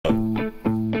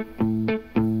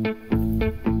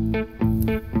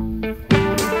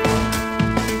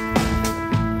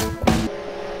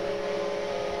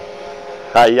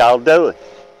How y'all doing?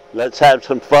 Let's have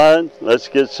some fun. Let's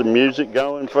get some music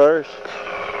going first.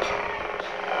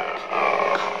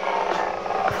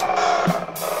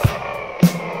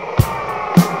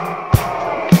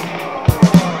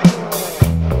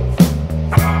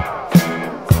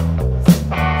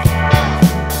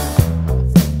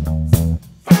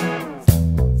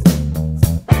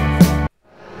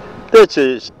 This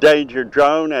is Danger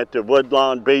Drone at the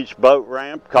Woodlawn Beach boat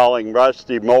ramp calling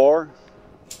Rusty Moore.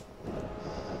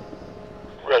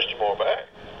 Rusty Moore back.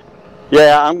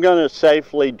 Yeah, I'm going to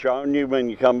safely drone you when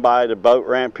you come by the boat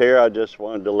ramp here. I just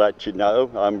wanted to let you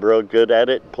know I'm real good at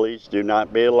it. Please do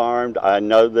not be alarmed. I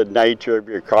know the nature of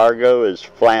your cargo is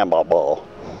flammable.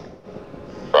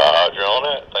 Roger on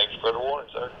that. Thanks for the warning,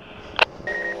 sir.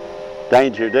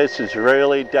 Danger, this is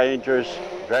really dangerous,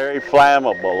 very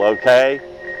flammable, okay?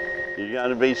 You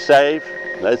gonna be safe?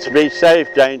 Let's be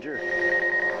safe, Danger.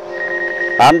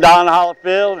 I'm Don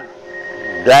Holifield.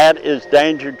 That is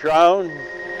Danger Drone.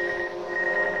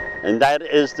 And that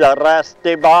is the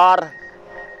Rusty Bar.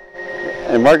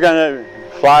 And we're gonna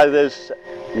fly this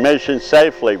mission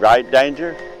safely, right,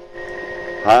 Danger?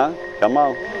 Huh? Come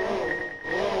on.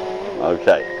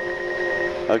 Okay.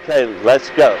 Okay, let's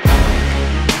go.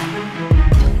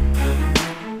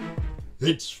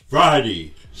 It's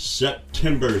Friday,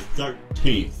 September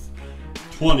 13th,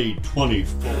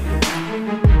 2024.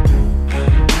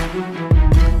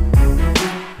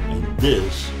 And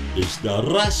this is the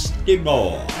Rusty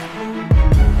Bar,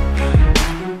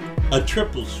 a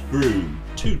triple screw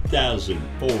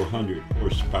 2,400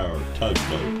 horsepower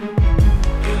tugboat.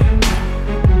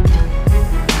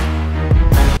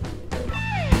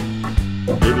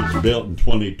 It was built in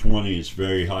 2020. It's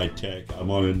very high tech. I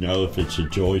want to know if it's a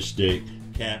joystick.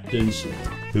 Captains,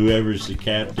 whoever's the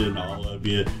captain, all of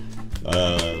you,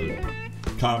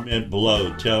 comment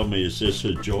below. Tell me, is this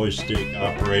a joystick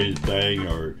operated thing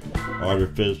or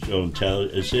artificial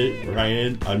intelligence? Is it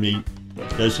Ryan? I mean,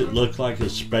 does it look like a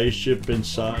spaceship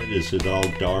inside? Is it all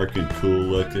dark and cool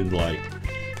looking like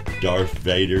Darth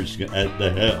Vader's at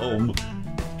the helm?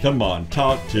 Come on,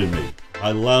 talk to me.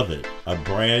 I love it. A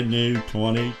brand new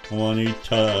 2020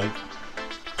 tug,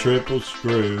 triple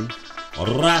screw,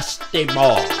 Rusty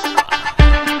Bar.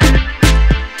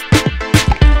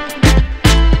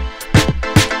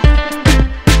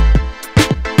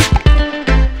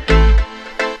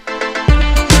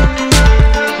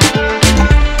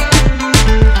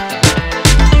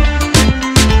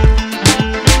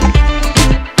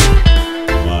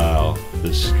 Wow,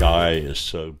 the sky is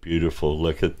so beautiful.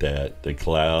 Look at that, the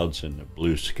clouds and the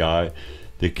blue sky.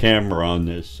 The camera on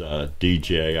this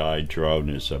DJI drone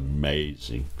is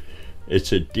amazing.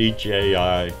 It's a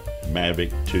DJI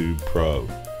Mavic 2 Pro,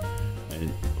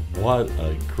 and what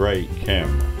a great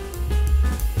camera.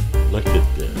 Look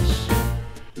at this.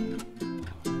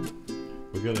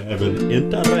 We're gonna have an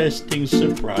interesting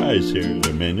surprise here in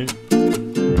a minute.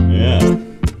 Yeah,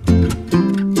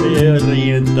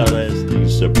 very interesting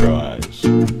surprise.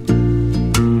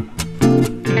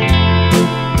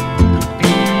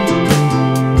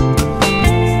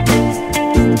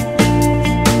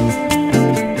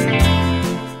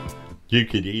 You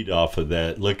could eat off of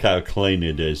that. Look how clean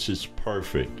it is. It's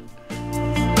perfect.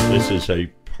 This is a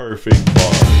perfect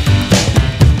barge.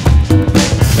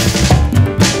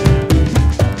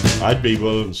 I'd be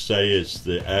willing to say it's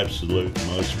the absolute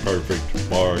most perfect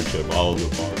barge of all the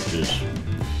barges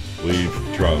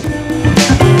we've drove.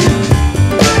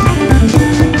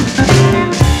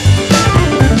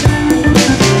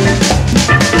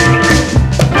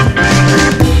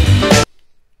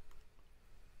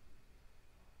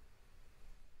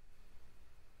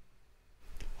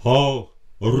 Oh,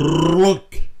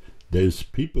 look! There's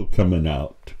people coming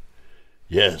out.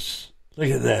 Yes, look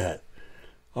at that.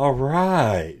 All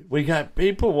right, we got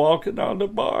people walking on the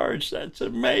barge. That's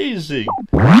amazing.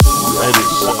 That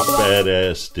is so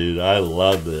badass, dude. I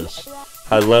love this.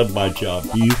 I love my job.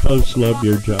 Do you folks love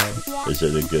your job? Is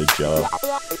it a good job?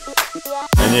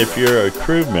 And if you're a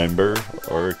crew member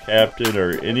or a captain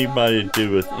or anybody to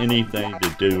do with anything to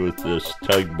do with this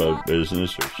tugboat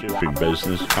business or shipping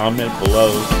business, comment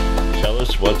below. Tell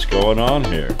us what's going on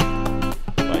here.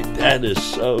 Like, that is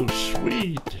so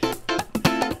sweet.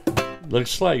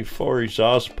 Looks like 4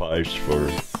 exhaust pipes for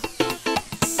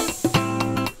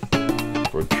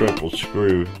triple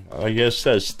screw. I guess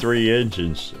that's 3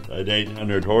 engines at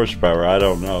 800 horsepower. I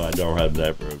don't know. I don't have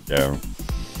that wrote down.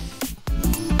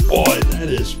 Boy, that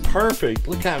is perfect.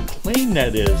 Look how clean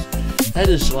that is. That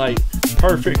is like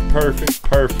perfect, perfect,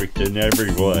 perfect in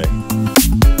every way.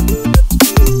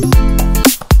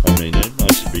 I mean, it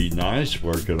must be nice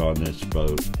working on this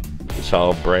boat. It's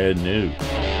all brand new.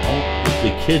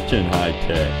 The kitchen high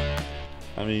tech.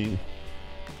 I mean,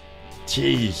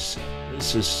 geez,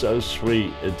 this is so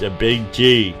sweet. It's a big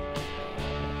G.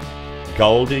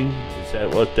 Golding, is that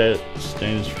what that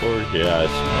stands for? Yeah.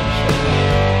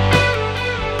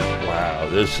 Wow,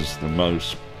 this is the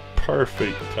most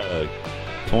perfect tug.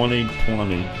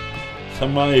 2020.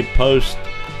 Somebody post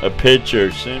a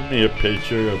picture, send me a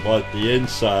picture of what the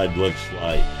inside looks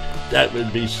like. That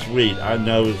would be sweet. I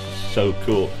know it's so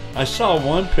cool. I saw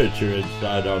one picture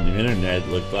inside on the internet. It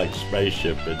looked like a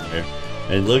spaceship in there.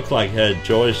 It looked like it had a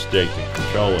joystick to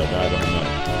control it. I don't know.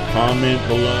 Comment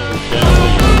below. Tell me.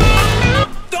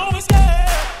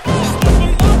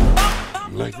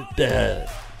 Look at that.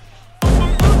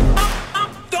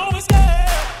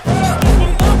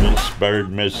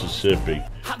 Bird, Mississippi.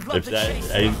 If that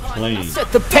ain't clean.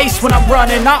 Set the pace when I'm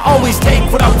running. I always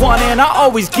take what I want and I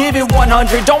always give it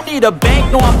 100. Don't need a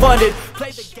bank, no I'm funded.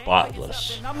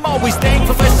 Spotless. I'm always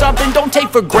thankful for something. Don't take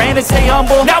for granted, stay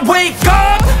humble. Now wake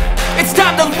up! It's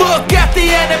time to look at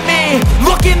the enemy.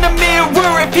 Look in the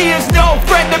mirror if he is no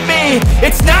friend to me.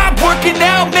 It's not working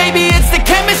out, maybe it's the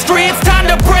chemistry. It's time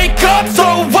to break up so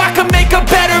I can make a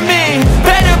better me.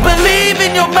 Better believe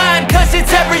in your mind, cause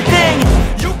it's everything.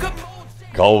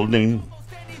 Golding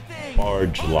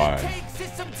Barge line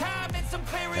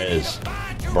has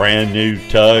brand new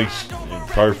tugs in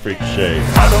perfect shape.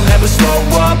 I don't ever slow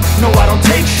up, no I don't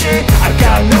take shit. I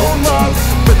got no love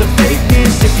for the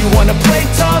fakeness. If you wanna play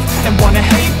tough and wanna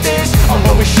hate this, I'll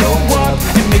always show up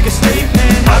and make a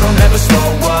statement. I don't ever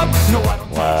slow up, no I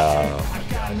don't. Wow. I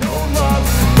got no love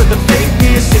for the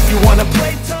fakeness. If you wanna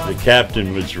play tough. The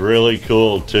captain was really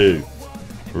cool too.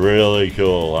 Really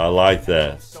cool. I like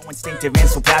that. So instinctive and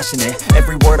so passionate.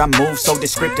 Every word I move so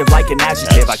descriptive like an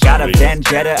adjective. That's I got sweet. a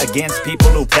vendetta against people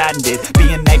who patented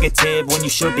being negative when you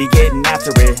should be getting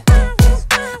after it.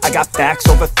 I got facts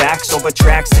over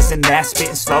tracks, this and that.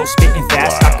 Spitting slow, spitting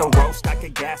fast. Wow. I could roast, I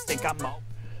could gas, think I'm mo.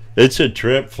 It's a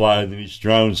trip flying these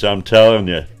drones, I'm telling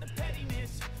you.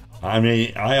 I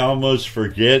mean, I almost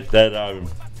forget that I'm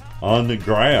on the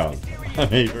ground. I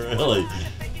mean, really,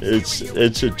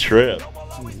 it's a trip.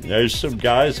 There's some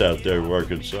guys out there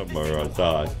working somewhere, I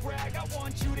thought.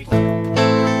 Pretty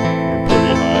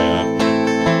high up.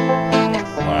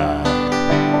 Wow.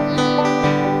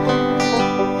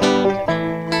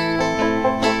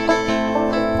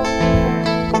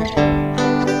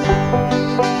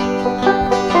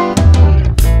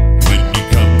 When you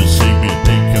come to see me,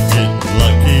 think I'm getting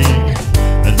lucky,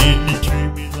 and then you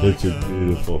treat me like This is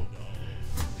beautiful.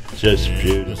 Just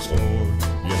beautiful.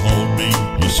 you hold me,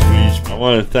 you squeeze I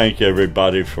want to thank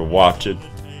everybody for watching.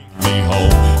 me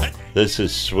home. This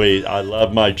is sweet. I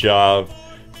love my job.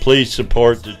 Please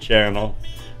support the channel.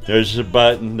 There's a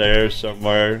button there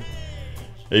somewhere.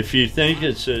 If you think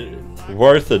it's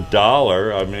worth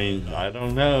 $1, I mean, I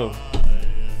don't know.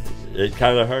 It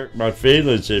kind of hurt my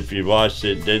feelings if you watched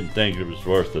it and didn't think it was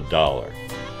worth $1.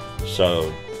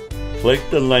 So click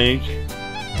the link,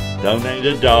 donate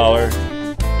 $1,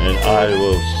 and I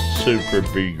will super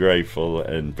be grateful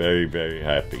and very, very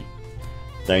happy.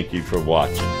 Thank you for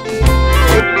watching.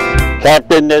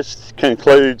 Captain, this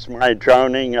concludes my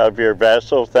droning of your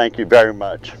vessel. Thank you very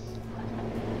much.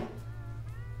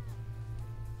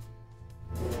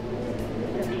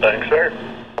 Thanks, sir.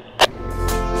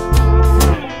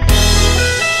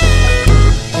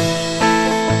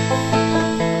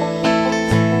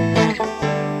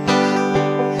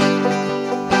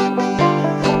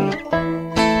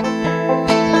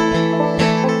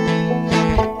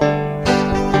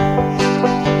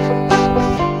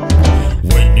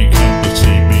 When you come to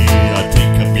see me, I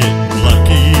think I'm getting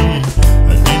lucky,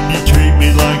 and then you treat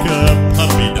me like a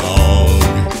puppy dog.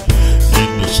 In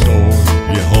the store,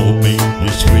 you hold me, you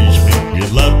squeeze me, you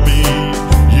love me,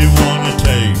 you wanna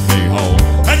take me home.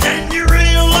 And then you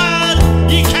realize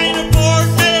you can't afford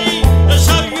me,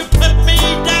 so you put me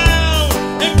down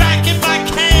and back in my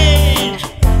cage.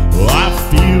 Well, I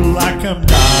feel like I'm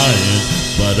dying,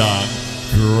 but I'm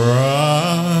crying.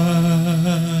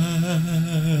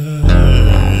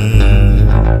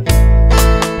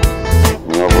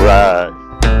 All right.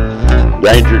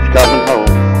 Danger's coming home.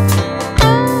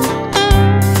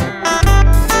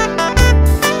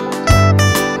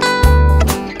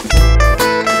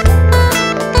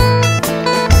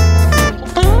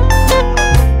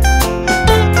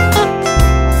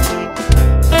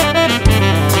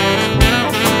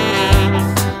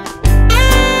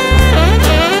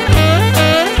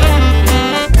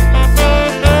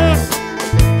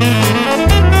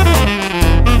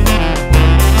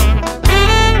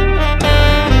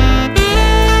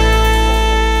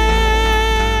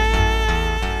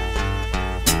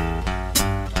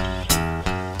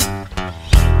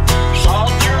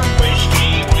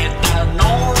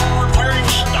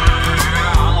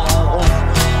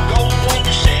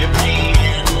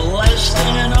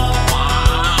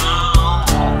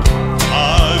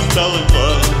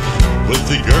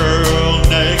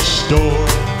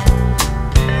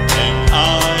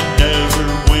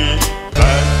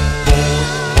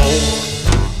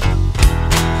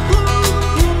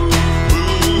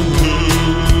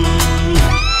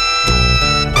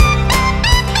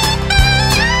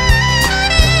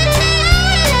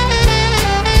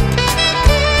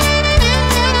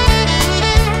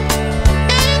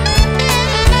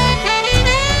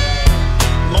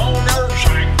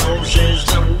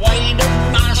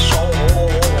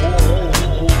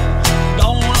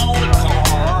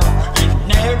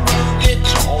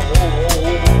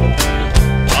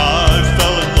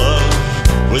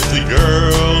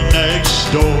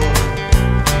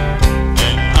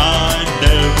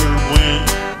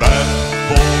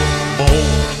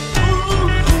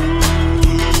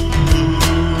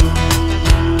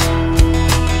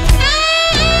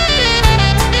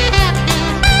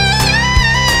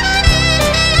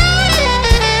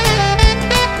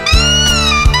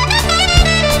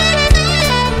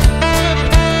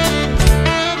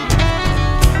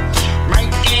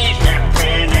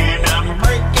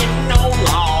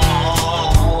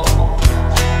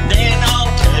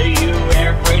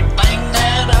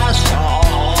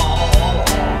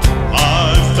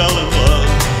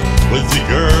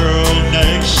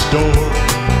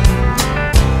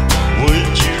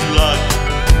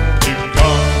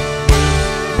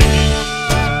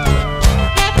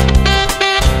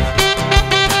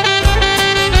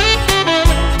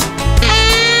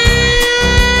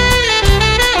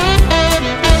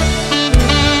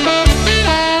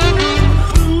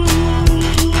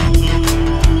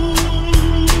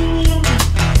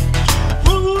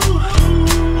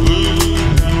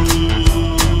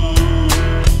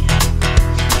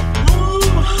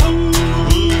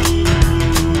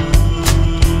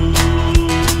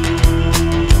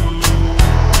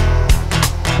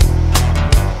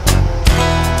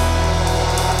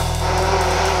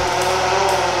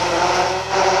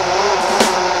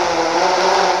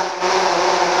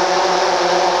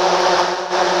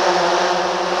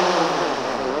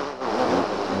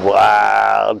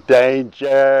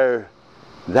 Danger.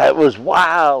 That was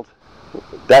wild.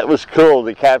 That was cool.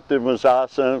 The captain was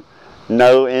awesome.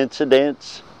 No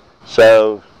incidents.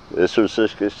 So this was a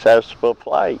successful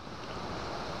flight.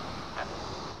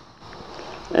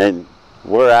 And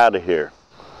we're out of here.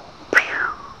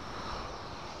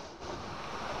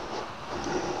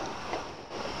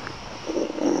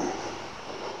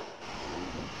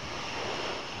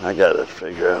 I gotta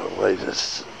figure out a way to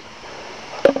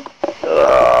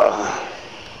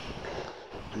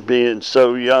being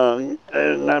so young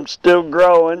and I'm still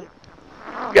growing.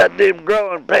 Got them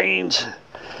growing pains.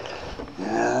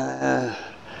 The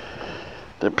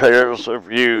perils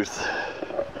of youth.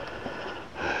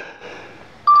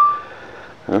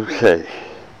 Okay,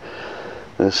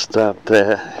 let's stop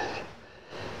that.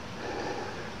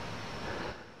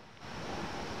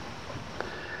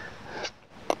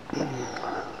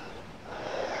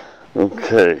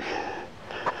 Okay,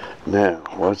 now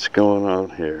what's going on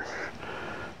here?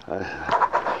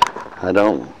 I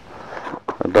don't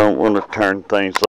want to turn things